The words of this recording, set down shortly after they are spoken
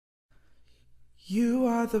You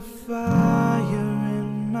are the fire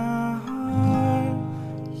in my heart.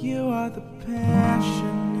 You are the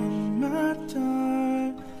passion in my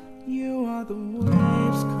dark. You are the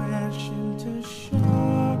waves crashing to shore.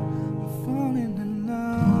 I'm falling in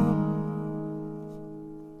love.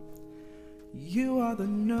 You are the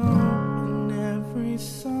note in every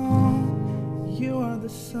song. You are the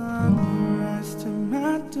sunrise to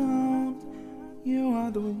my dawn. You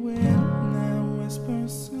are the wind that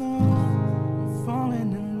whispers slow. I'm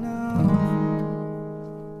falling in love.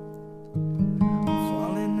 I'm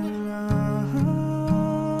falling in love.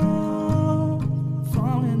 I'm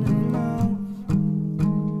falling in love.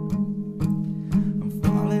 I'm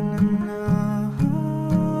falling in love.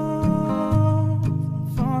 I'm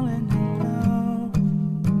falling in love.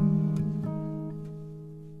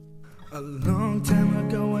 A long time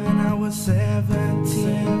ago when I was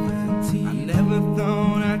 17, I never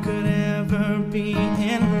thought I could ever be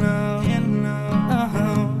in love.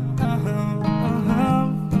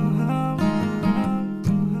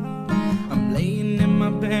 I'm laying in my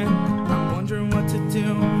bed, I'm wondering what to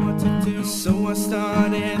do. So I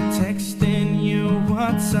started texting you,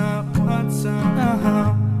 what's up, what's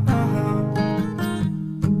up.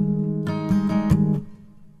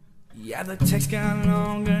 Yeah, the text got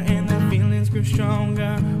longer and the feelings grew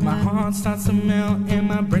stronger. My heart starts to melt and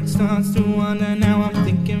my brain starts to wonder. Now I'm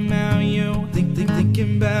thinking about you,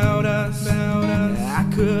 thinking about us. I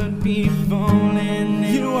could be falling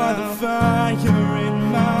in You are the fire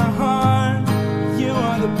in my heart. You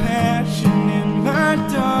are the passion in my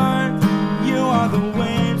dark. You are the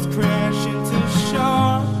waves crashing to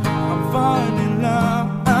shore. I'm falling in love.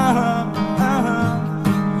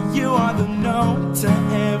 You are the note to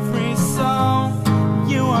every song.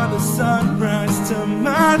 You are the sunrise to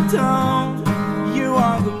my dawn. You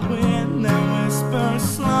are the wind that whispers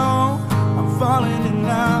slow. I'm falling in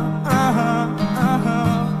love. I'm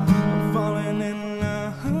falling in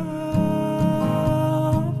love.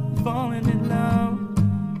 Falling in love.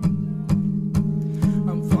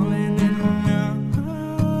 I'm falling in love.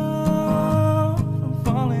 I'm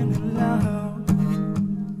falling in love.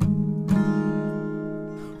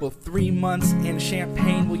 Well, 3 months in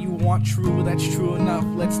champagne, will you want true? That's true enough.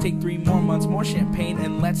 Let's take 3 more months, more champagne,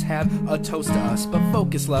 and let's have a toast to us. But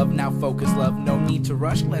focus, love, now focus, love. No need to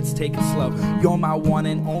rush, let's take it slow. You're my one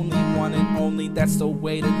and only. That's the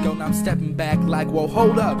way to go. Now I'm stepping back like, whoa,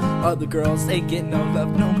 hold up. Other girls, they get no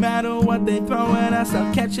love. No matter what they throw at us,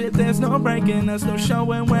 I'll catch it. There's no breaking us, no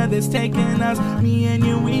showing where this taking us. Me and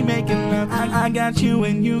you, we making love. I got you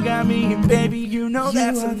and you got me, and baby, you know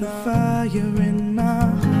that's enough. You are the fire in my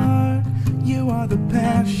heart. You are the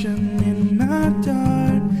passion in my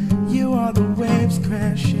dark. You are the waves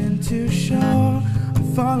crashing to shore.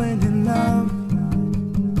 I'm falling in love.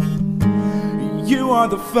 You are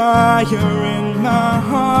the fire in my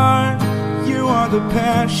heart. You are the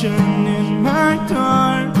passion in my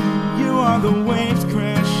dark. You are the waves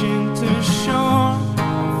crashing to shore.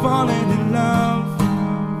 I'm falling in love.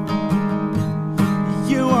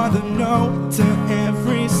 You are the note to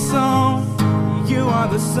every song. You are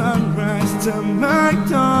the sunrise to my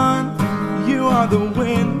dawn. You are the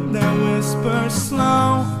wind that whispers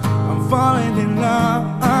slow. I'm falling in love.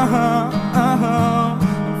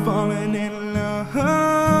 I'm falling in